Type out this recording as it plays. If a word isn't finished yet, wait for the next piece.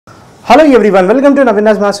Hello everyone, welcome to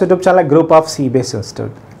NAVEENRAJ SIR YouTube channel group of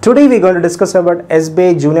CBSINSTITUTE. Today we are going to discuss about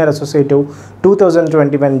SBI Junior Associative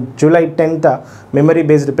 2021 July 10th memory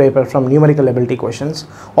based paper from numerical ability questions.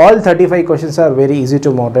 All 35 questions are very easy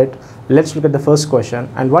to moderate. Let's look at the first question,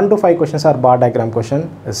 and 1 to 5 questions are bar diagram question.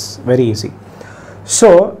 Is very easy.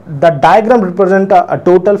 So the diagram represent a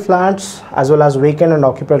total flats as well as vacant and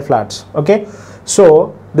occupied flats. Okay,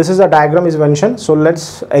 so this is a diagram is mentioned. So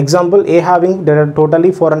let's example A having there are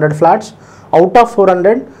totally 400 flats. Out of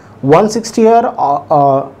 400, 160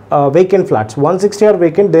 are vacant flats. 160 are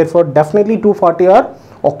vacant, therefore definitely 240 are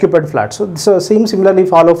occupied flats. So this same similarly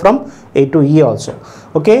follow from A to E also.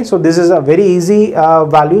 Okay, so this is a very easy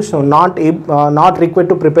value. So not required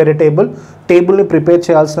to prepare a table. Table ni prepare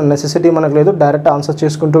cheyalsina necessity manaku ledu, direct answer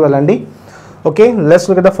cheskuntu velandi. Okay, let's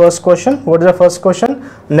look at the first question. What is the first question?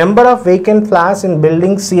 Number of vacant flats in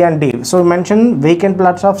building C and D. So we mentioned vacant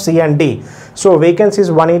flats of C and D. So vacancy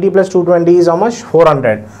is 180 plus 220 is how much?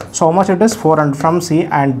 400. So how much it is? 400 from C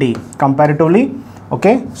and D comparatively.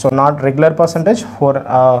 Okay, so not regular percentage. For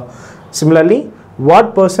similarly,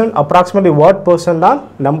 what percent, approximately what percent are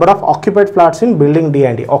number of occupied flats in building D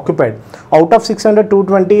and D? Occupied. Out of 600,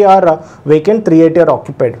 220 are vacant, 380 are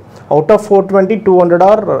occupied. Out of 420, 200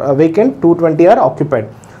 are vacant, 220 are occupied.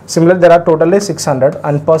 Similarly, there are totally 600,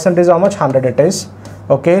 and percentage how much? 100 it is.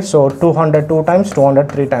 Okay, so 200 2 times,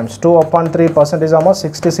 200 3 times. 2 upon 3% is almost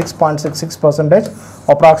 66.66 percentage,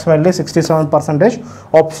 approximately 67 percentage.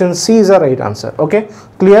 Option C is the right answer. Okay,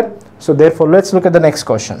 clear? So therefore, let's look at the next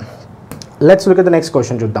question. Let's look at the next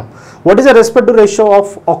question. What is the respective ratio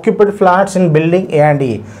of occupied flats in building A and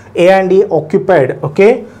E? A and E occupied.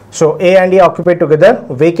 Okay, so A and E occupied together,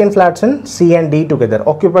 vacant flats in C and D together,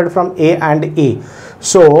 occupied from A and E.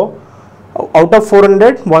 So out of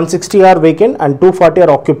 400, 160 are vacant and 240 are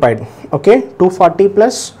occupied. Okay, 240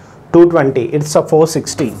 plus 220, it's a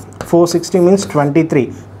 460. 460 means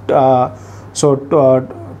 23.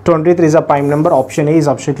 23 is a prime number. Option A is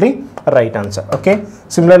absolutely right answer. Okay,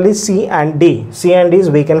 similarly C and D. C and D is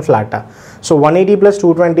vacant flat. So 180 plus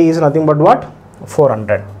 220 is nothing but what?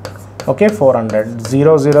 400. Okay, 400.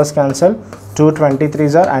 0 zeros cancel.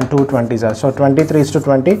 223s are and 220s are. So 23 is to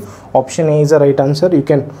 20. Option A is the right answer. You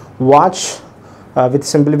can watch with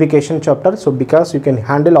simplification chapter. So because you can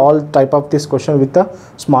handle all type of this question with the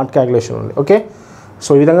smart calculation only. Okay.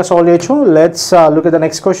 So let's look at the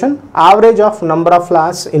next question. Average of number of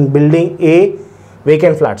flats in building A,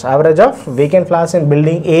 vacant flats. Average of vacant flats in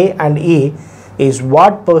building A and E is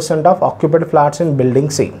what percent of occupied flats in building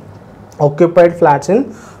C? Occupied flats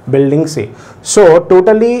in building C. So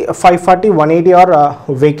totally 540, 180 are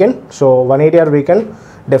vacant. So 180 are vacant.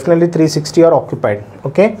 Definitely 360 are occupied.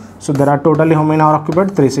 Okay. So there are totally how many are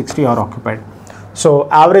occupied? 360 are occupied. So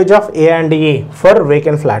average of A and E for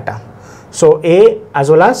vacant flat. So A as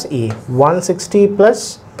well as E, 160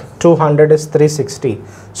 plus 200 is 360.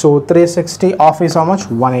 So 360 off is how much?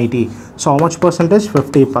 180. So how much percentage?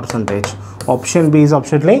 50 percentage. Option B is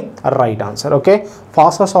absolutely a right answer. Okay,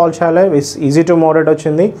 fast solve chale is easy to moderate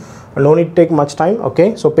ochindi, no need to take much time.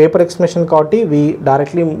 Okay, so paper explanation koti we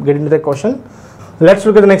directly get into the question. Let's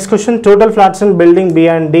look at the next question. Total flats in building B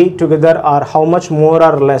and D together are how much more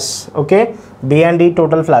or less? Okay, B and D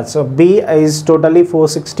total flats. So B is totally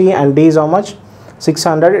 460 and D is how much?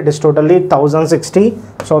 600. It is totally 1060.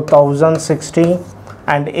 So 1060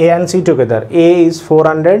 and A and C together. A is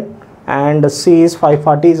 400 and C is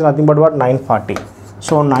 540 is nothing but what? 940.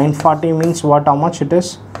 So 940 means what? How much it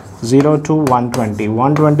is? 0 to 120.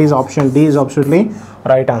 120 is option D is absolutely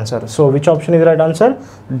right answer. So which option is the right answer?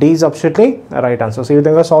 D is absolutely right answer. So you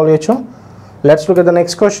think solve it. Let's look at the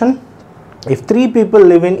next question. If 3 people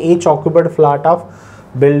live in each occupied flat of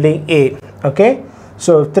building A, okay,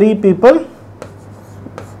 so 3 people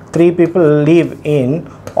live in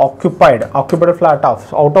occupied flat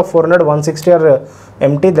of, out of 400, 160 are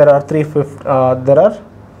empty. There are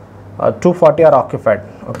 240 are occupied.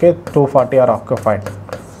 Okay, 240 are occupied.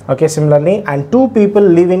 Okay, similarly, and 2 people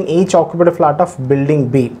live in each occupied flat of building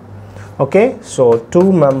B. Okay, so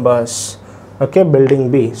 2 members. Okay, building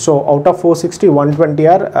B. So out of 460, 120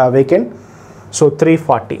 are vacant. So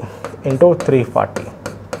 340 into 340.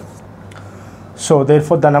 So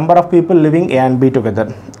therefore the number of people living A and B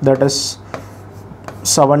together, that is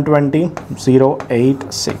 720,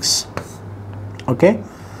 086. Okay,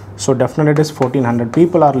 so definitely it is 1400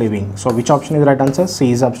 people are living. So which option is the right answer?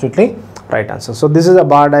 C is absolutely right answer. So this is a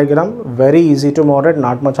bar diagram, very easy to moderate,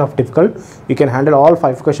 not much of difficult. You can handle all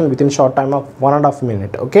 5 questions within short time of 1.5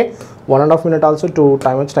 minute. Okay, 1.5 minute also to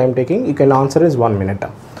time taking. You can answer is 1 minute.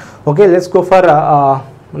 Okay, let's go for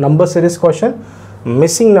number series question.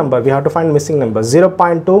 Missing number, we have to find missing number.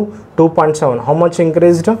 0.2, 2.7, how much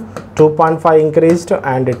increased? 2.5 increased,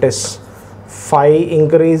 and it is 5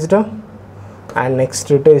 increased, and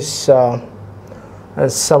next it is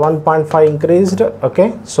 7.5 increased.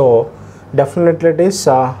 Okay, so definitely it is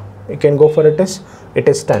you can go for it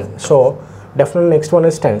is 10. So definitely next one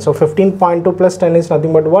is 10. So 15.2 plus 10 is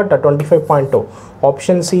nothing but what? 25.2.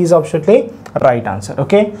 Option C is absolutely right answer.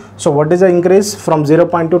 Okay, so what is the increase from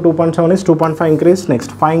 0.2 to 2.7 is 2.5 increase,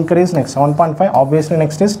 next 5 increase, next 7.5, obviously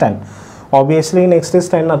next is 10. Obviously next is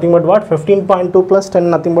 10, nothing but what? 15.2 plus 10,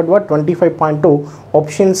 nothing but what? 25.2.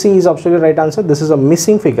 Option C is absolutely right answer. This is a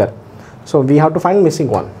missing figure, so we have to find missing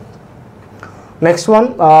one. Next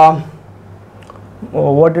one,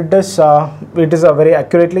 what it is a very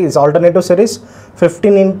accurately is alternative series.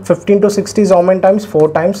 15 to 60 is how many times?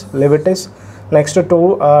 4 times. Leave it is. Next to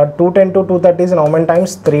 210 to 230 is how many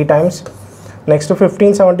times? 3 times. Next to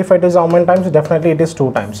 1575 is how many times? Definitely it is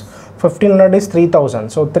 2 times. 1500 is 3000,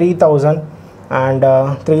 so 3000 and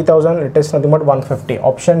 3000 it is nothing but 150.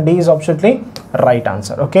 Option D is absolutely right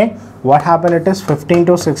answer. Okay, what happened? It is 15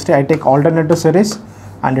 to 60, I take alternative series,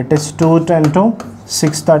 and it is 210 to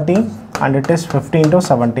 630, and it is 15 to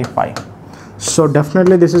 75. So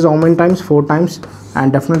definitely this is how many times? 4 times,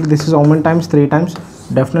 and definitely this is how many times? 3 times,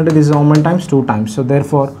 definitely this is how many times? 2 times. So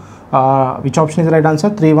therefore which option is the right answer?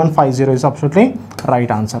 3150 is absolutely right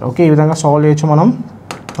answer. Okay, ఈ విధంగా solve చేయొచ్చు మనం.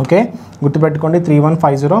 Okay, గుర్తుపెట్టుకోండి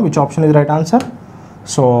 3150, which option is right answer?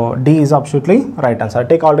 So D is absolutely right answer. I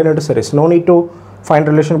take alternative series, no need to find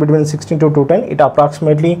relation between 16 to 210. It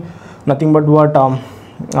approximately nothing but what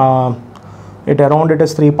it around it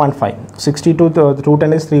is 3.5. 60 to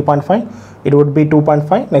 210 is 3.5, it would be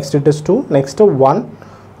 2.5, next it is 2, next to 1,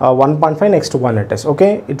 1.5, next to 1 it is.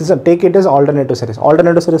 Okay, it is a take it as alternative series.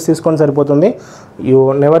 Alternative series తీసుకొని సరిపోతుంది. You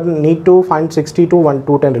never need to find 60 to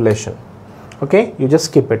 210 relation. Okay, you just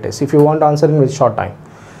skip it if you want to answer in with short time.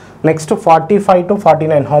 Next to 45 to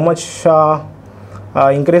 49, how much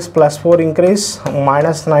increase? Plus 4 increase,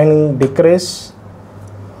 minus 9 decrease,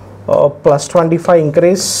 plus 25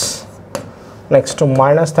 increase, next to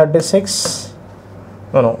minus 36,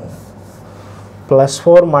 no, plus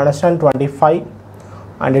 4 minus 10, 25,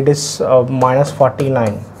 and it is minus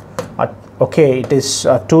 49. Okay, it is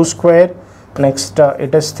 2 square, next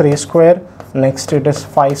it is 3 square, next it is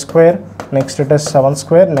 5 square, next it is 7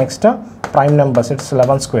 square, next prime numbers it's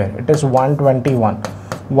 11 square, it is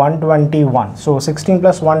 121. So 16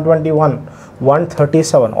 plus 121,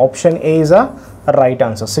 137. Option A is a right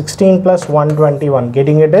answer. 16 plus 121,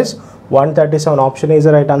 getting it is 137. Option A is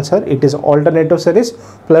the right answer. It is alternative series,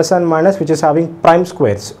 plus and minus, which is having prime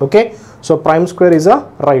squares. Okay, so prime square is a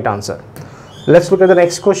right answer. Let's look at the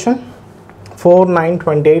next question. 4, 9,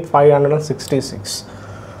 28, 566.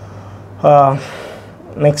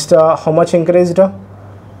 Next, how much increased?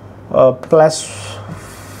 Plus,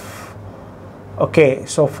 okay,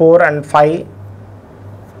 so 4 and 5,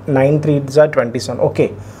 9 3s are 27. Okay,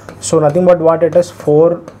 so nothing but what it is?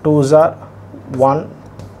 4 2s are 1,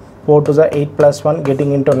 4 2s are 8 plus 1,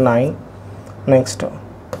 getting into 9. Next,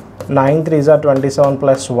 9 3s are 27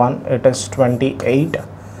 plus 1, it is 28.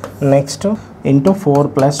 Next, into 4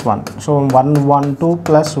 plus 1, so 112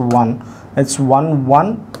 plus 1, it's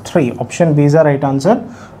 113. Option B is the right answer.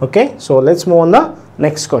 Okay, so let's move on the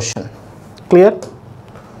next question. Clear?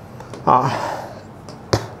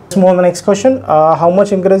 Let's move on the next question. How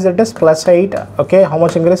much increase it is? Plus 8. Okay, how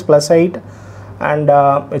much increase? Plus 8, and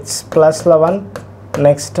it's plus 11.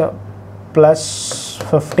 Next, plus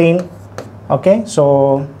 15. Okay,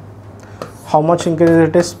 so how much increase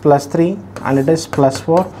it is? Plus 3, and it is plus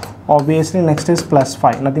 4. Obviously next is plus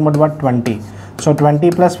 5, nothing but what? 20. So 20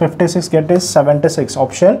 plus 56 get is 76.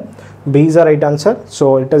 Option B is the right answer.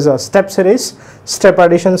 So it is a step series, step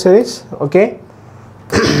addition series. Okay.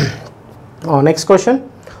 Next question,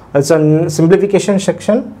 it's a simplification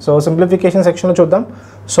section. So simplification section చూద్దాం.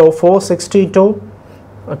 So 462.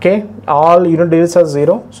 Okay, all unit digits are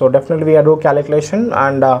 0, so definitely we have to do calculation,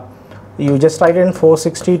 and you just write in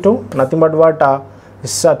 462, nothing but what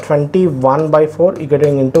is 21 by 4, you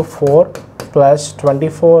getting into 4 plus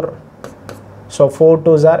 24. So 4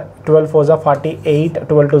 2s are 12 4s are 48,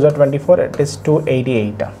 12 2s are 24, it is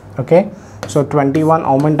 288. Okay, so 21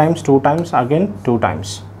 how many times? 2 times, again 2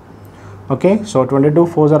 times. Okay, so 22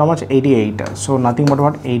 4s are how much? 88. So nothing but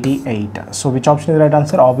what? 88. So which option is the right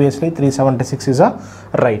answer? Obviously 376 is a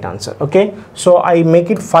right answer. Okay, so I make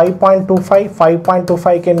it 5.25.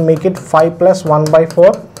 5.25 can make it 5 plus 1 by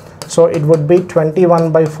 4, so it would be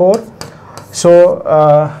 21 by 4. So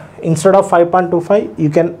instead of 5.25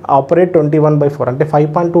 you can operate 21/4 అంటే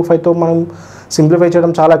 5.25 తో మనం simplify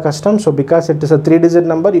చేయడం చాలా కష్టం. So because it is a 3 digit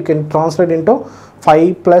number you can translate into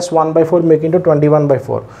 5 + 1/4 make into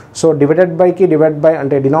 21/4. So divided by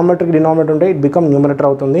అంటే డినామినేటర్కి denominator ఉంటే it become numerator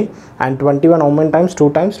అవుతుంది. And 21 how many times 2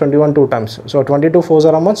 times 21 2 times. So 22 4s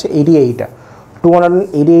are how much 88.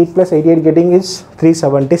 288 plus 88 getting is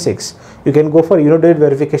 376. You can go for unit digit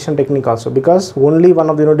verification technique also because only one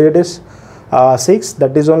of the unit digit is 6,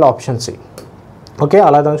 that is only option C. Okay,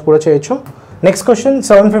 అలా దాన్ని కూడా చేయొచ్చు. Next question,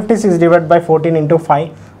 756 divided by 14 into 5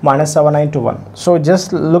 minus 7921. So just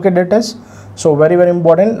look at it as, so very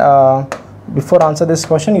important. Before answer this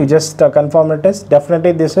question you just confirm it as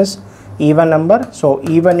definitely this is even number. So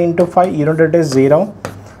even into 5 unit digit is 0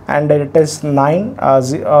 and it is 9,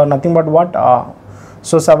 nothing but what,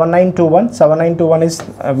 so 7921 is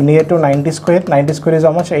near to 90 square. 90 square is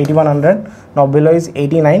how much 8100. Now below is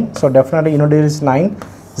 89, so definitely unit digit is 9.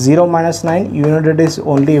 0 minus 9 unit digit is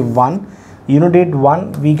only 1. Unit digit 1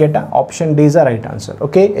 we get option D is the right answer.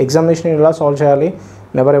 Okay, examination ఇలా solve చేయాలి,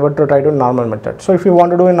 never ever to try to normal method. So if you want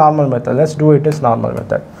to do a normal method, let's do it as normal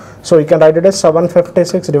method. So you can write it as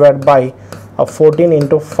 756 divided by 14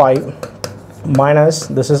 into 5 minus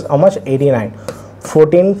this is how much 89.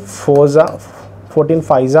 14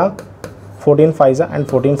 5s and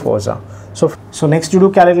 14 4s. So next you do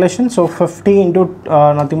calculation. So 50 into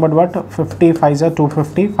nothing but what, 50 5s are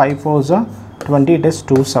 250, 5 4s are 20, it is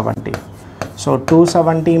 270. So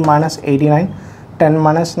 270 minus 89, 10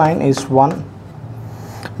 minus 9 is 1.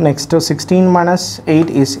 Next to 16 minus 8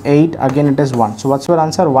 is 8, again it is 1. So what's your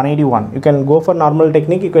answer? 181. You can go for normal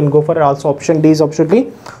technique, you can go for also option D is absolutely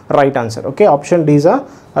right answer. Okay, option D is a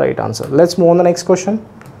right answer. Let's move on the next question.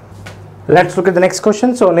 Let's look at the next question.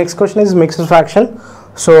 So next question is mixed fraction.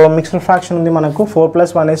 So mixed fraction undi manaku 4 plus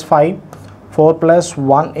 1 is 5, 4 plus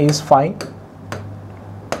 1 is 5,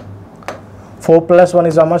 4 plus 1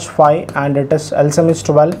 is how much 5 and it is LCM is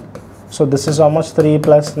 12. So this is how much 3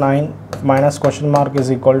 plus 9 minus question mark is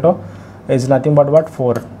equal to is nothing but what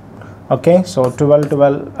 4. Okay, so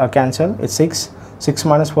 12 cancel, it's 6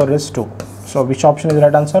 minus 4 is 2. So which option is the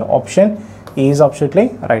right answer? Option E is absolutely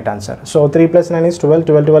right answer. So 3 plus 9 is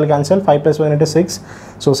 12 cancel, 5 plus 1 it is 6.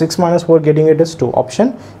 So 6 minus 4 getting it is 2. Option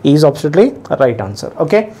E is absolutely right answer.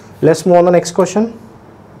 Okay, let's move on the next question.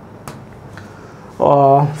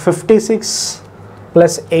 56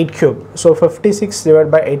 plus 8 cube. So 56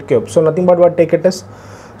 divided by 8 cube. So nothing but what, take it as,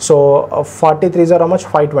 so 43s are how much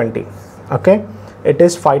 520. Okay, it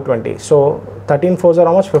is 520. So 13 4s are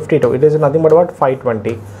how much 52. It is nothing but what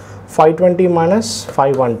 520. 520 minus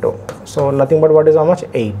 512. So nothing but what is how much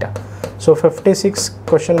 8. So 56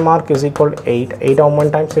 question mark is equal to 8. 8 how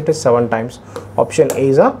many times? It is 7 times. Option A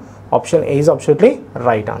is absolutely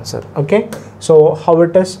right answer. Okay, so how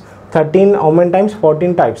it is 13 how many times?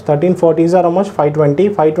 14 times. 13 40s are how much 520.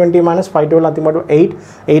 520 minus 512 nothing but 8.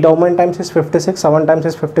 8 how many times is 56? 7 times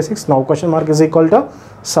is 56. Now question mark is equal to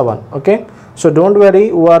 7. Okay, so don't worry,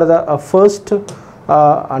 who are the first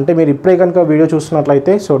అంటే మీరు ఇప్పుడే కనుక video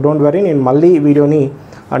చూస్తున్నట్లయితే so don't worry, నేను మళ్ళీ వీడియోని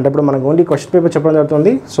అంటే ఇప్పుడు మనకు ఓన్లీ క్వశ్చన్ పేపర్ చెప్పడం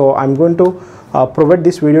జరుగుతుంది. So I'm going to provide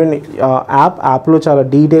this వీడియోని యాప్లో చాలా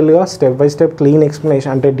డీటెయిల్గా step by step clean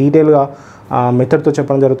explanation అంటే డీటెయిల్గా మెథడ్తో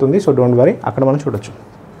చెప్పడం జరుగుతుంది. సో డోంట్ వరీ, అక్కడ మనం చూడొచ్చు.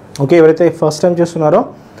 ఓకే, ఎవరైతే ఫస్ట్ టైం చేస్తున్నారో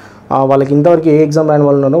వాళ్ళకి ఇంతవరకు ఏ ఎగ్జామ్ రాని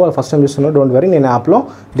వాళ్ళు ఉన్నారో వాళ్ళు ఫస్ట్ టైం చేస్తున్నారో డోంట్ వరీ, నేను యాప్లో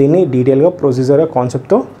దీన్ని డీటెయిల్గా ప్రొసీజర్గా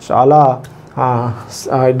కాన్సెప్ట్తో చాలా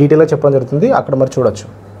డీటెయిల్గా చెప్పడం జరుగుతుంది, అక్కడ మరి చూడొచ్చు.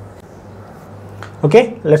 Okay,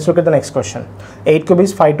 let's look at the next question. 8 cube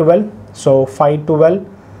is 512.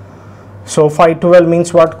 So 512 means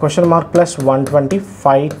what? Question mark plus 120.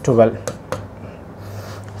 512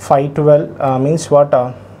 means what?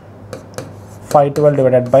 512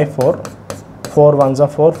 divided by 4. 4 1s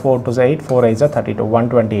are 4, 4 2s are 8, 4 8s are 32,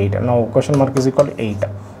 128. Now question mark is equal to 8.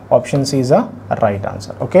 Option C is a right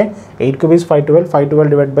answer. Okay, 8 cube is 512.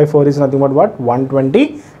 512 divided by 4 is nothing but what?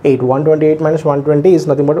 128. 128 minus 120 is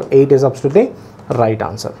nothing but 8 is absolutely right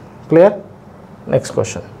answer. Clear? Next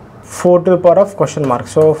question. 4 to the power of question mark.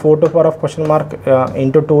 So 4 to the power of question mark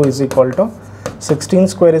into 2 is equal to 16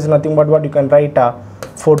 square is nothing but what? You can write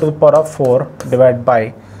 4 to the power of 4 divided by,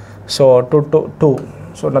 so 2.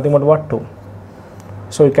 So nothing but what? 2.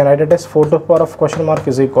 So you can write it as 4 to the power of question mark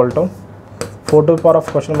is equal to 4 to the power of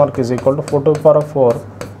question mark is equal to 4 to the power of 4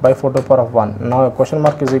 by 4 to the power of 1. Now question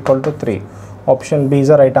mark is equal to 3. Option B is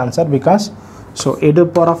the right answer because so a to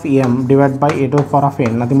the power of m divided by a to the power of n,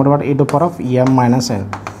 nothing but what? A to the power of m minus n.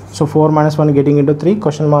 So 4 minus 1 getting into 3.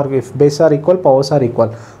 Question mark, if bases are equal, powers are equal.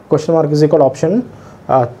 Question mark is equal, option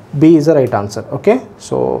B is the right answer. Okay,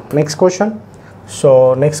 so next question. So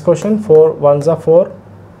next question, 4 1s are 4.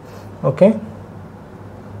 Okay,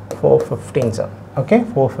 415s, okay,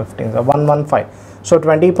 415s, 115. So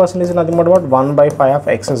 20% is nothing but what, 1 by 5 of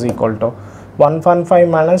x is equal to 115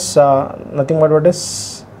 minus nothing but what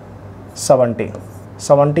is 70.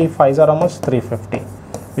 75s are how much, 350.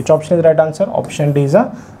 Which option is the right answer? Option D is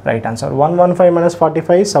the right answer. 115 minus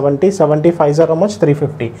 45 is 70. 75s are how much,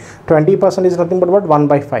 350. 20% is nothing but what, 1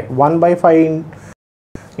 by 5. 1 by 5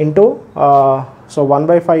 into so 1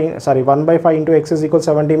 by 5 into x is equal to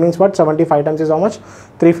 70 means what, 75 times is how much,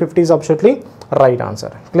 350 is absolutely right answer.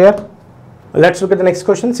 Clear? Let's look at the next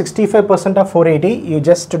question. 65% of 480, you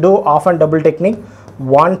just do half and double technique.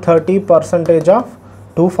 130% of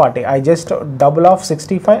 240, I just double of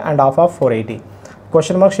 65 and half of 480.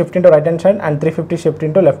 Question mark shift into right hand side and 350 shift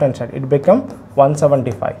into left hand side, it become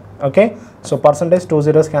 175. Okay, so percentage 2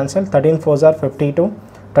 zeros cancel, 13 4s are 52,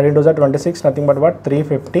 13 2s are 26, nothing but what,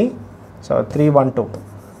 350, so 312.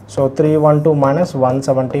 So 312 minus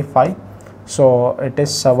 175, so it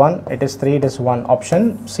is 7, it is 3, it is 1.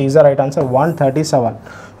 Option C is the right answer, 137.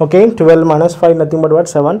 Okay, 12 minus 5 nothing but what,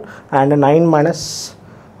 7, and 9 minus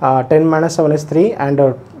 10 minus 7 is 3, and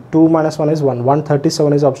 2 minus 1 is 1.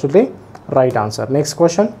 137 is absolutely right answer. Next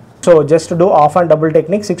question. So just to do half and double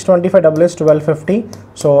technique, 625 double is 1250.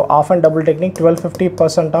 So half and double technique,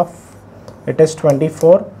 1250% of it is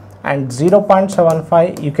 24, and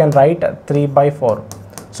 0.75 you can write 3 by 4.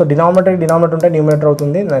 So denominator unte numerator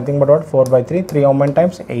avutundi nothing but what, 4 by 3. 3 how many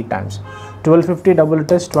times, 8 times. 1250 double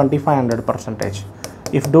it is 2500%.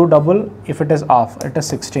 If do double, if it is half, it is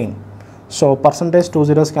 16. So percentage 2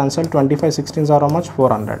 zeros cancel, 25 16s are how much,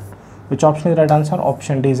 400. Which option is the right answer?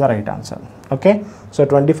 Option D is the right answer. Okay, so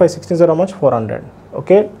 25 16s are how much, 400.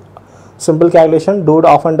 Okay, simple calculation, do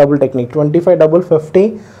half and double technique. 25 double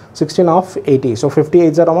 50, 16 half 80, so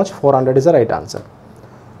 58s are how much, 400 is the right answer.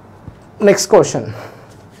 Next question.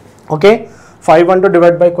 Okay, 512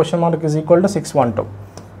 divided by question mark is equal to 612.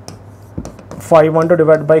 512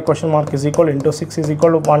 divided by question mark is equal into 6 is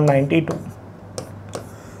equal to 192.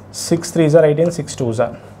 6 3s are 18, 6 2s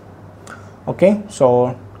are. Okay,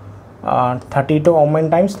 so 32 how many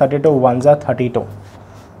times, 32 1s are 32.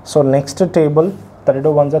 So next table, 32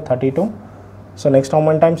 1s are 32. So next how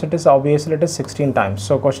many times it is, obviously it is 16 times.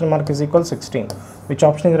 So question mark is equal 16. Which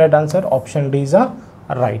option is the right answer? Option D is the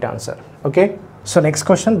right answer. Okay, so next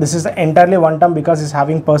question, this is entirely one term because it's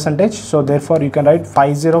having percentage, so therefore you can write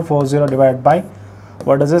 5040 divided by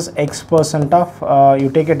what is this, x percent of you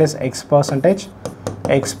take it as x percentage.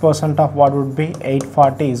 X percent of what would be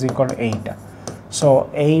 840 is equal to 8. So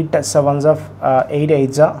 8 7s of 8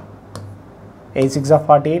 8s are 8 6 are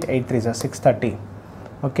 48, 8 3s are 630.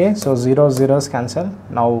 Okay, so 0 zeros cancel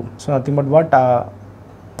now, so nothing but what,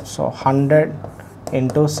 so 100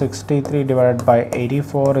 into 63 divided by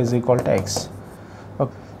 84 is equal to x.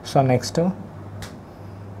 Okay, so next 7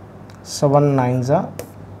 9s are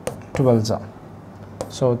 12s are,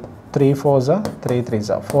 so 3 4s are 3 3s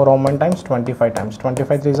are, 4 how many times, 25 times,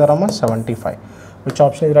 25 3s are how much, 75. Which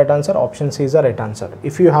option is the right answer? Option C is the right answer.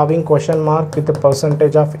 If you having question mark with a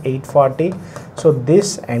percentage of 840, so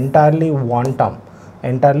this entirely one term.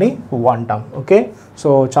 Okay,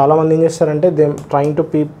 so chala mandi em chestarante, they trying to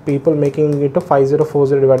people making it to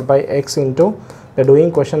 5040 divided by x into, they're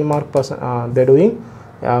doing question mark they're doing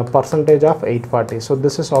percentage of 840. So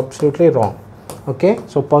this is absolutely wrong. Okay,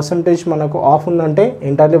 so percentage manaku off undante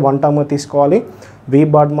entirely one term ga teeskovali, V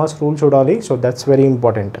Badmas rule chudali, so that's very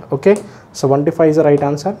important. Okay, 75 is the right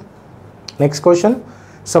answer. Next question,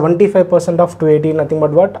 75% of 280 nothing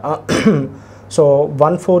but what, so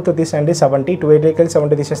 1/4 of this end is 70, 280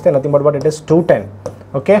 70 this is nothing but what, it is 210.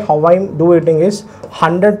 Okay, how I am doing is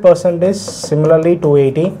 100% is similarly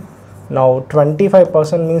 280. Now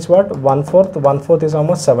 25% means what, 1/4, 1/4 is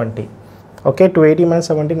almost 70. Okay, 280 minus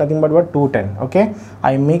 70 nothing but what, 210. Okay,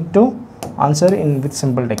 I make to answer in with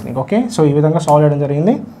simple technique. Okay, so ee vidhanga solve cheyadam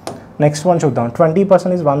jarigindi. Next one chuddam,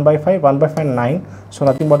 20% is 1 by 5, 1 by 5 9, so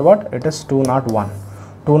nothing but what, it is 201.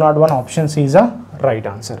 201 option C is the right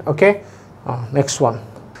answer. Okay, next one.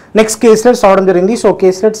 Next caselets avadam jarindi. So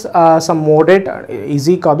caselets some moderate,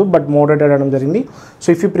 easy kaadu but moderate avadam jarindi.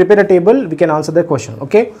 So if you prepare a table, we can answer the question.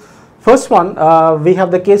 Okay, first one, we have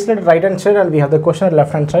the caselet at right hand side and we have the question at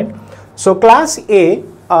left hand side. So class A,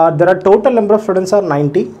 there are total number of students are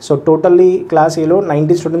 90. So totally class A lo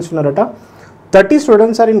 90 students unnarata. 30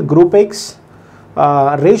 students are in group X.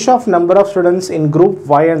 Ratio of number of students in group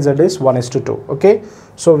Y and Z is 1:2. Okay,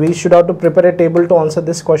 so we should have to prepare a table to answer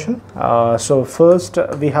this question. So first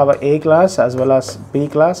we have a class as well as B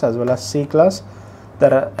class as well as C class.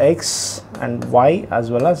 There are X and Y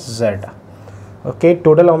as well as Z. Okay,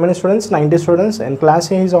 total how many students? 90 students. In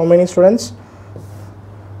class A is how many students?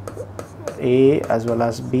 A as well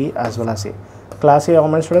as B as well as A. Class A how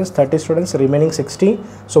many students? 30 students, remaining 60.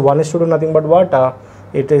 So 1:2 nothing but what?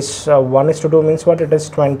 It is 1:2 means what? It is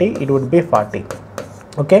 20. It would be 40.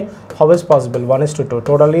 Okay, how is possible? 1:2.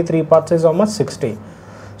 Totally 3 parts is how much? 60.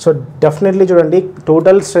 So definitely చూడండి,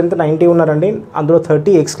 total strength 90 ఉన్నారండి, అందులో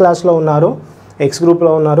 30 X క్లాస్లో ఉన్నారు, X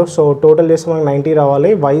గ్రూప్లో ఉన్నారు. So total చేస్తే మనకి 90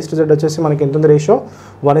 రావాలి. వైస్ టు జెడ్ వచ్చేసి మనకి ఎంత ఉంది రేషియో?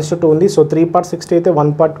 1:2 ఉంది. సో 3 parts 60 అయితే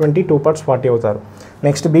 1 part 20, 2 parts 40 అవుతారు.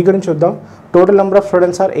 నెక్స్ట్ బి గురించి చూద్దాం. Total number of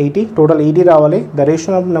students are 80, total 80 రావాలి. The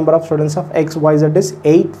ratio of number of students of X why Z is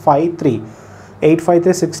 8:5:3.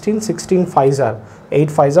 8:5:3 16, 16 5s are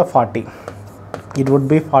 8 5s are 40. It would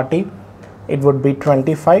be 40. It would be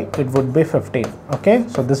 25, it would be 15. Okay,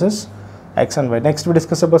 so this is x and y. Next we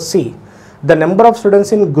discuss about C. The number of students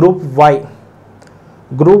in group y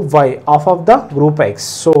half of the group x.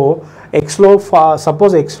 So x లో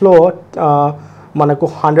suppose x లో మనకు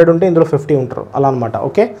 100 ఉంటే ఇందులో 50 ఉంటారు అలా అనమాట.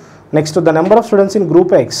 Okay, next the number of students in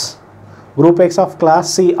group x of class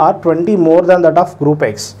C are 20 more than that of group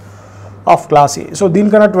x of class C. So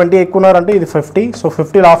దీనికన్నా 20 ఎక్కువ ఉన్నారంటే ఇది 50. సో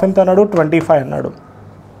 50 హాఫ్ ఎంత అన్నాడు? 25 అన్నాడు.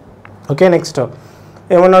 ఓకే, నెక్స్ట్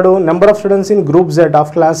ఏమన్నాడు? Number of students in group Z of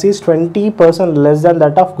class is 20% less than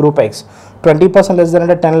that of group X. 20% less than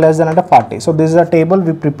అంటే 10 less than అంటే 40. So this is the table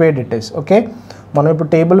we prepared it is. Okay, మనం ఇప్పుడు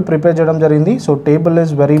table prepare చేయడం జరిగింది. So table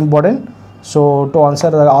is very important so to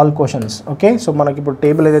answer all questions. Okay, so మనకి ఇప్పుడు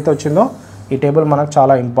table ఏదైతే వచ్చిందో ఈ టేబుల్ మనకు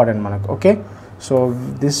చాలా ఇంపార్టెంట్ మనకు. Okay, so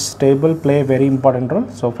this table play very important role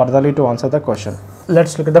so furtherly to answer the question.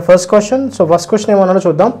 Let's look at the first question. So first question ఏమన్నాడో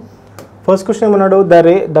చూద్దాం. ఫస్ట్ క్వశ్చన్ ఏమన్నాడు?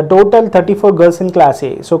 The total 34 girls in class A.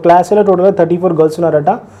 So class ఏలో టోటల్గా 34 girls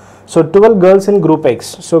ఉన్నారట. So 12 girls in group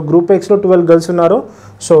X. So group ఎక్స్లో 12 girls ఉన్నారు.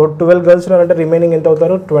 So 12 girls ఉన్నారంటే remaining ఎంత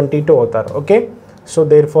అవుతారు? 22 అవుతారు. Okay, so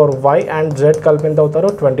there far why and Z కలిపి ఎంత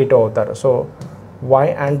అవుతారు? 22 అవుతారు. So why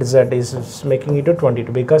and Z is making it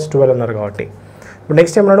 22 because 12 ఉన్నారు కాబట్టి. ఇప్పుడు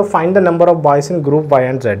నెక్స్ట్ ఏమన్నాడు? Find the number of boys in group why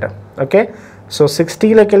and Z. Okay, so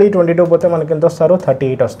 60లోకి వెళ్ళి 22 పోతే మనకి ఎంత వస్తారు?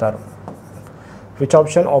 38 వస్తారు. Which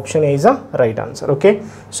option? Option A is a right answer. Okay,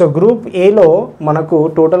 so group ఏలో మనకు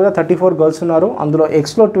టోటల్గా 34 గర్ల్స్ ఉన్నారు, అందులో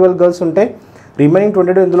ఎక్స్లో 12 గర్ల్స్ ఉంటే రిమైనింగ్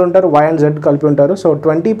 22 ఎందులో ఉంటారు? వై అండ్ జెడ్ కలిపి ఉంటారు. సో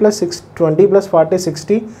 20 + 40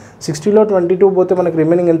 60. 60లో 22 పోతే మనకి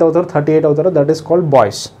రిమైనింగ్ ఎంత అవుతారు? 38 అవుతారు. That is called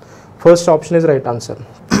boys. First option is right answer.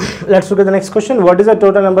 Let's look at the next question. What is the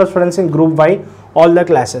total number of students in group Y, all the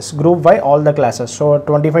classes? Group Y, all the classes. So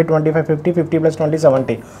 25, 25, 50, 50 plus 20,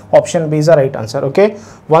 70. Option B is the right answer. Okay,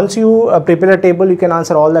 once you prepare a table, you can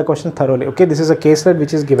answer all the questions thoroughly. Okay, this is a case study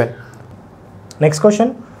which is given. Next question.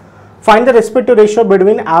 Find the respective ratio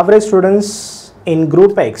between average students in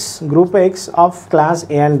group X of class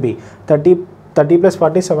A and B. 30 plus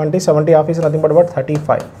 40, 70. 70 half is nothing but what?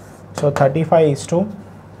 35. So 35 is 2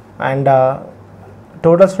 and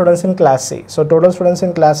total students in class C. So total students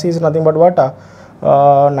in class C is nothing but what?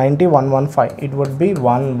 90, 115. It would be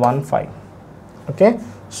 115. Okay,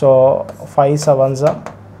 so 5 7s are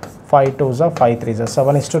 5 2s are 5 3s are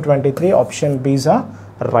 7:23. Option B is a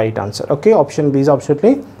right answer. Okay, option B is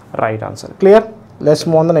absolutely right answer. Clear? Let's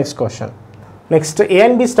move on the next question. Next, A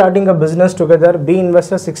and B starting a business together. B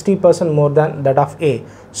invested 60% more than that of A.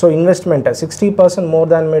 So investment 60% more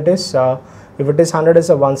than it is if it is 100 is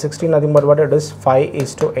a 160, nothing but what it is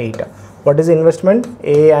 5:8. What is investment?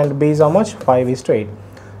 A and B is how much? 5:8.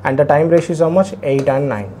 And the time ratio is how much? 8 and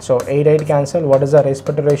 9. So 8 cancel. What is the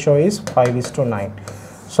respective ratio is? 5:9.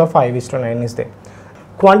 So 5:9 is there.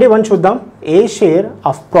 Quantity 1 చూద్దాం. A share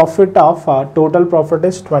of profit of total profit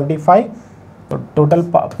is 25. Total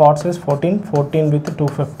parts is 14. 14 with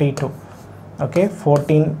 252. Okay,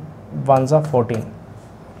 14 ones are 14.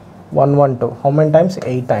 112. How many times?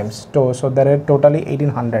 8 times. So there are totally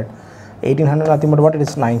 1800. 1800 nothing but what? It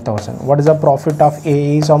is 9000. What is the profit of A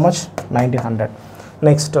is how much? 1900.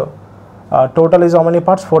 Next, total is how many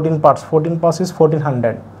parts? 14 parts. 14 parts is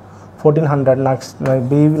 1400. 1400. Next,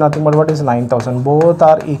 B nothing but what is 9000. Both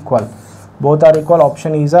are equal. Both are equal.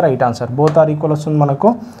 Option is the right answer. Both are equal. So manako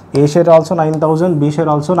A share also 9000, B share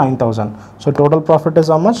also 9000. So total profit is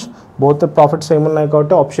how much? Both the profit same unnai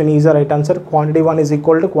kabatti option is the right answer. Quantity 1 is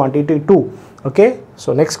equal to quantity 2. Okay,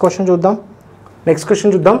 so next question chuddam.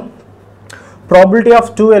 Probability of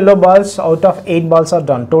 2 yellow balls out of 8 balls are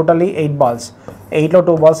done. Totally 8 balls. 8 lo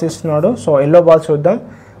 2 balls istunadu. So yellow balls chuddam.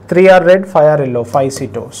 3 are red, 5 are yellow.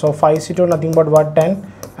 5C2. So 5C2 nothing but what? 10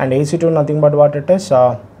 and AC2 nothing but what it is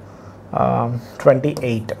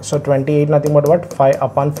 28. So 28 nothing but what?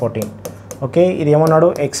 5/14. Okay, ఇది ఏమన్నాడు?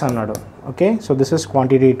 X అన్నాడు. Okay, so this is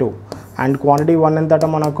quantity 2 and quantity 1 ఎంతట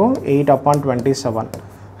మనకు 8/27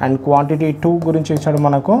 and quantity 2 గురించి ఇచ్చాడు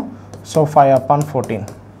మనకు. So 5/14.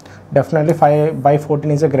 Definitely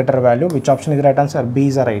 5/14 is a greater value. Which option is the right answer? B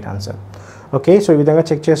is the right answer. Okay, so ఈ విధంగా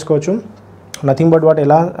check చేసుకోవచ్చు. నథింగ్ బట్ వాట్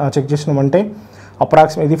ఎలా check చేసినామంటే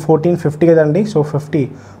approximately 1450 కదండి. So 50,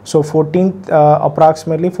 so 14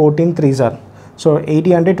 approximately 14 3s are, so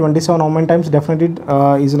 80 అంటే 27 how many times, definitely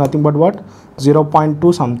is nothing but what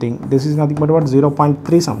 0.2 something, this is nothing but what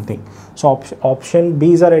 0.3 something. So option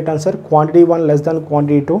B is the right answer, quantity 1 less than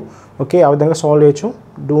quantity 2. okay, ఆ విధంగా solve చేయొచ్చు.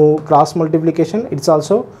 do cross multiplication, it's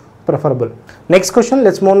also preferable. Next question,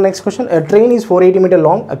 let's move on. Next question, a train is 480 meter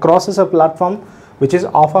long, crosses a platform which is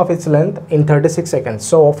half of its length in 36 seconds.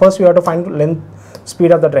 So first we have to find length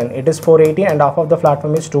speed of the train. It is 480 and half of the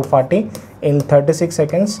platform is 240 in 36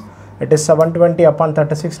 seconds. It is 720 upon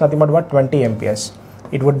 36, nothing but what 20 mph.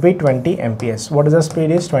 It would be 20 mph. What is the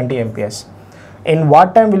speed is 20 mph. In what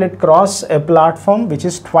time will it cross a platform which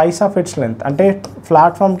is twice of its length? అంటే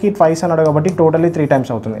platform కి twice అన్నాడు కాబట్టి totally 3 times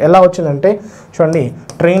అవుతుంది. ఎలా వచ్చిందంటే చూడండి,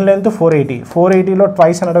 train length 480లో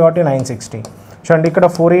twice అన్నాడు కాబట్టి 960. చూడండి ఇక్కడ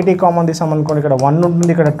 480 కామన్ తీసామనుకోండి, ఇక్కడ 1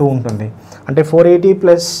 ఉంటుంది, ఇక్కడ 2 ఉంటుంది, అంటే 480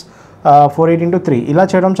 ప్లస్ 480 into 3 ఇలా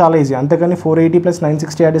చేయడం చాలా ఈజీ. అంతేకాని 480 ప్లస్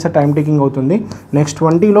 960 యాడ్ చేస్తే టైం టేకింగ్ అవుతుంది. Next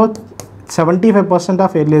 20లో 75%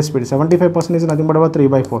 of earlier speed, 75% is nothing but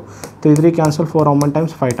 3/4, 3 cancel, 4 how many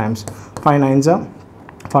times 5 times, 5 9s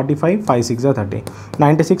 45, 5 6 30,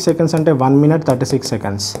 96 seconds అంటే 1 minute 36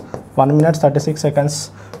 seconds, 1 minute 36 seconds.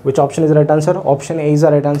 Which option is the right answer? Option A is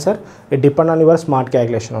the right answer. It depends on your smart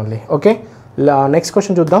calculation only. Okay, next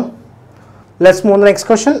question చూద్దాం. Let's move on the next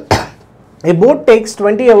question. A boat takes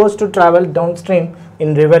 20 hours to travel downstream in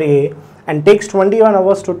river A and takes 21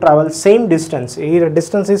 hours to travel same distance. Here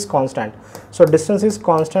distance is constant. So distance is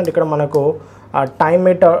constant. ఇక్కడ మనకు time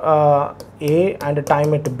at A and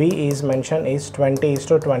time at B is mentioned is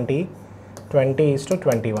 20:20,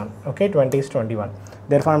 20:21. Okay, 20:21.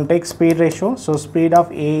 Therefore I take speed ratio. So speed of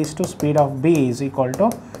A is to speed of B is equal to,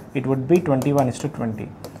 it would be 21:20.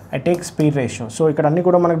 I take speed ratio. So ఇక్కడ అన్ని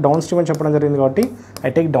కూడా మనకు down stream అని చెప్పడం జరిగింది కాబట్టి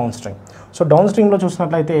I take down stream. So down స్ట్రీమ్లో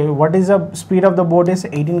చూసినట్లయితే what is the speed of the boat is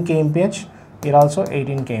 18 kmph. here also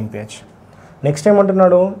 18 kmph. Next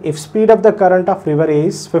ఏమంటున్నాడు, if speed of the current of river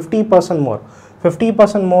is 50% more.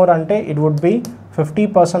 50% more అంటే it would be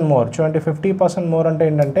 50% more. చూడండి 50% more అంటే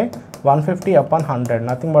ఏంటంటే 150 upon 100,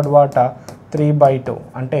 nothing but what 3/2,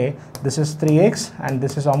 అంటే this is 3x and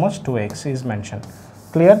this is how much 2x is mentioned.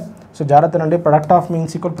 Clear? So జాగ్రత్త అండి, product of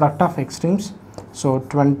means equal product of extremes. So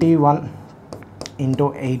 21 into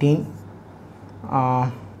 18,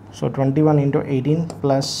 so 21 into 18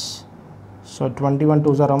 plus, so 21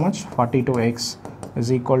 2s are how much 42x is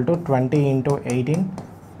equal to 20 into 18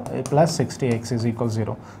 plus 60x is equal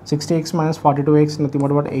 0. 60x minus 42x, nothing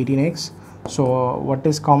but what 18x. So what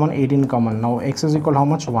is common? 18 common. Now x is equal how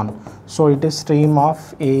much 1. So it is stream of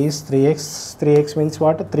A is 3x. 3x means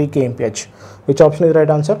what 3 kmph. Which option is the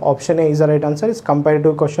right answer? Option A is the right answer. It's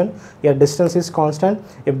comparative question. Here distance is constant.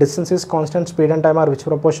 If distance is constant, speed and time are which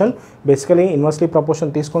proportion? Basically inversely proportion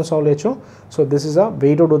తీసుకొని solve చేయొచ్చు. So this is a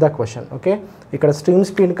way to do the question. Okay, ఇక్కడ stream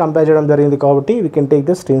speed compare చేయడం జరిగింది కాబట్టి we can take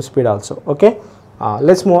the stream speed also. Okay,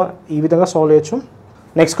 let's move. ఈ విధంగా solve చేయొచ్చు.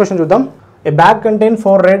 Next question చూద్దాం. A bag contains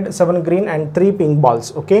 4 red, 7 green and 3 pink balls.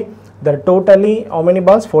 Okay, there are totally how many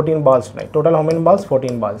balls? 14 balls. Right? Total how many balls?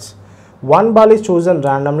 14 balls. One ball is chosen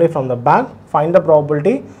randomly from the bag. Find the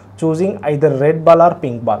probability choosing either red ball or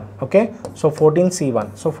pink ball. Okay, so 14C1.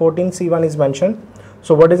 So 14C1 is mentioned.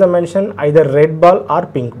 So what is the mention? Either red ball or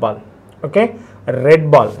pink ball. Okay, red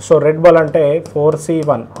ball. So red ball ante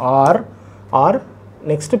 4C1 or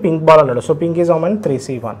next pink ball another. So pink is how many?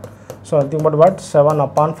 3C1. So nothing but what 7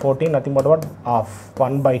 upon 14, nothing but what half,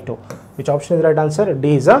 1/2. Which option is the right answer?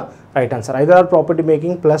 D is the right answer. Either are property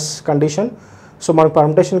making plus condition. So మనకు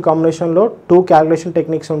permutation కాంబినేషన్లో 2 calculation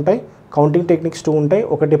techniques ఉంటాయి, counting techniques 2 ఉంటాయి.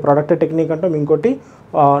 ఒకటి product technique అంటాం, ఇంకోటి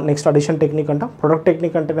next addition technique అంటాం. Product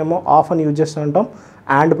technique అంటేనేమో of అని యూజ్ చేస్తూ ఉంటాం,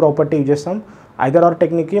 అండ్ ప్రాపర్టీ యూజ్ చేస్తాం. ఐదర్ ఆర్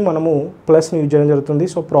టెక్నిక్కి మనము ప్లస్ని యూజ్ చేయడం జరుగుతుంది.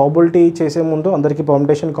 సో ప్రాబిలిటీ చేసే ముందు అందరికీ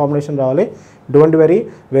పర్ముటేషన్ కాంబినేషన్ రావాలి. Don't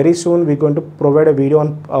very soon we going to provide a video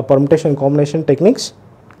on permutation combination techniques.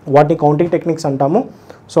 వాటిని కౌంటింగ్ టెక్నిక్స్ అంటాము.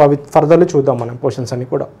 సో అవి ఫర్దర్లీ చూద్దాం మనం క్వశ్చన్స్ అన్ని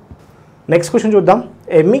కూడా. నెక్స్ట్ క్వశ్చన్ చూద్దాం.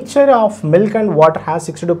 ఏ mixture of milk and water has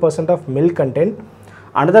 62% of milk content,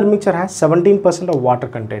 another mixture has 17% of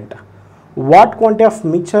water content. What quantity of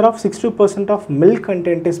mixture of 62% of milk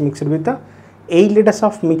content is mixed with 8 liters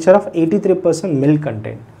of mixture of 83% milk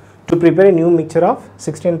content to prepare a new mixture of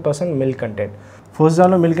 16% milk content. First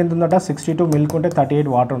దానిలో milk ఎంత ఉందట 62, milk ఉంటే 38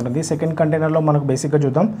 water ఉంటుంది. Second కంటైనర్లో మనకు బేసిక్గా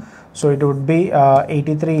చూద్దాం. So it would be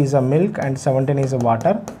 83 is a milk and 17 is a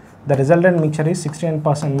water. The resultant mixture is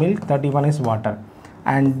 69% milk, 31 is water.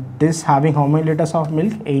 And this having how many litres of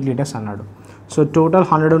milk? 8 liters అన్నాడు. So total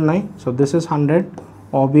 100 ఉన్నాయి. So this is 100,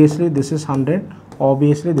 obviously this is 100,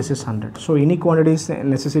 obviously this is 100. So any quantity is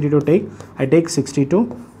necessary to take. I take 62.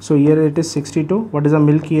 So here it is 62. What is the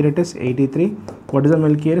milk here? It is 83. What is the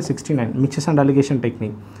milk here? 69. Mixes and allocation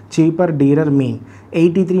technique. Cheaper, dearer, mean.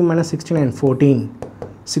 83 minus 69, 14.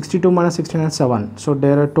 62 minus 69, 7. So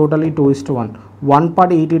there are totally 2:1. 1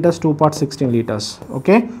 part 8 liters, 2 part 16 liters.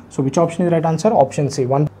 Okay. So which option is right answer? Option C.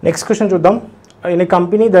 One. Next question చూద్దాం. In a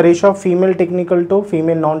company, the ratio of female technical to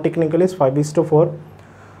female non-technical is 5:4.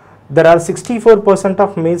 There are 64%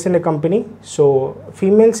 of males in a company. So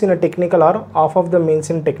females in a technical are half of the males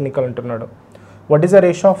in technical antunnadu. What is the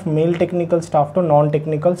ratio of male technical staff to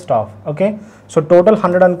non-technical staff? Okay. So total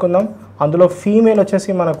 100 అనుకుందాం. అందులో female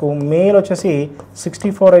వచ్చేసి మనకు male వచ్చేసి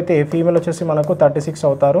 64 అయితే female వచ్చేసి మనకు 36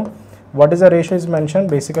 అవుతారు. What is the ratio is mentioned?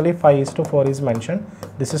 Basically 5:4 is mentioned.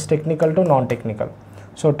 This is technical to non-technical.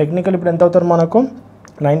 So technical ఇప్పుడు ఎంత అవుతారు మనకు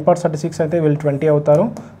 9 part 36 అయితే వీళ్ళు 20 అవుతారు,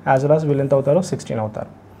 యాజ్ వెల్ యాజ్ వీళ్ళు ఎంత అవుతారు 16 అవుతారు.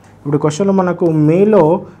 ఇప్పుడు క్వశ్చన్లో మనకు మేలో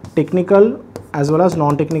technical as well as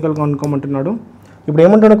non technical కనుక్కోమంటున్నాడు. ఇప్పుడు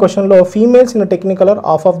ఏమంటున్న క్వశ్చన్లో females in technical or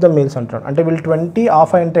half of the males అంటున్నాడు. అంటే వీళ్ళు 20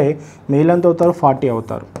 హాఫ్ అంటే మేల్ ఎంత అవుతారు 40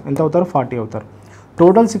 అవుతారు. ఎంత అవుతారు 40 అవుతారు.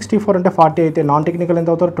 టోటల్ 64 అంటే 40 అయితే నాన్ టెక్నికల్ ఎంత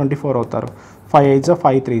అవుతారు 24 అవుతారు. 5 8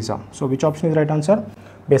 5 3. So which option is right answer?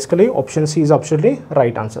 Basically option C is absolutely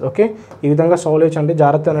right answer. Okay, ఈ విధంగా సాల్వ్ చేయొచ్చండి.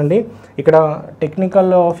 జాగ్రత్తనండి, ఇక్కడ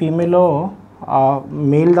టెక్నికల్ ఫీమేల్లో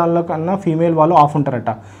మేల్ దానిలో కన్నా ఫీమేల్ వాళ్ళు ఆఫ్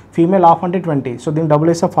ఉంటారట. ఫీమేల్ ఆఫ్ అంటే 20. సో దీనికి డబుల్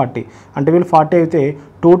వేసా 40. అంటే వీళ్ళు 40 అయితే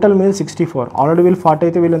టోటల్ మేల్ 64. ఆల్రెడీ వీళ్ళు 40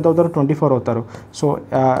 అయితే వీళ్ళు ఎంత అవుతారు 24 అవుతారు. సో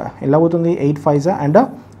ఎలా అవుతుంది 8 5 and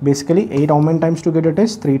basically 8 how many times to get it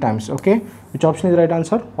is 3 times. Okay, which option is right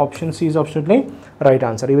answer? Option C is absolutely right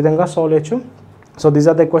answer. ఈ విధంగా సాల్వ్ చేయొచ్చు. So these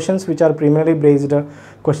are the questions which are primarily based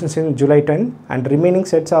questions in July 10, and remaining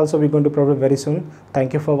sets also we're going to provide very soon. Thank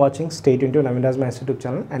you for watching. Stay tuned to NAVEENRAJ SIR YouTube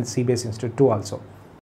channel and CBS Institute 2 also.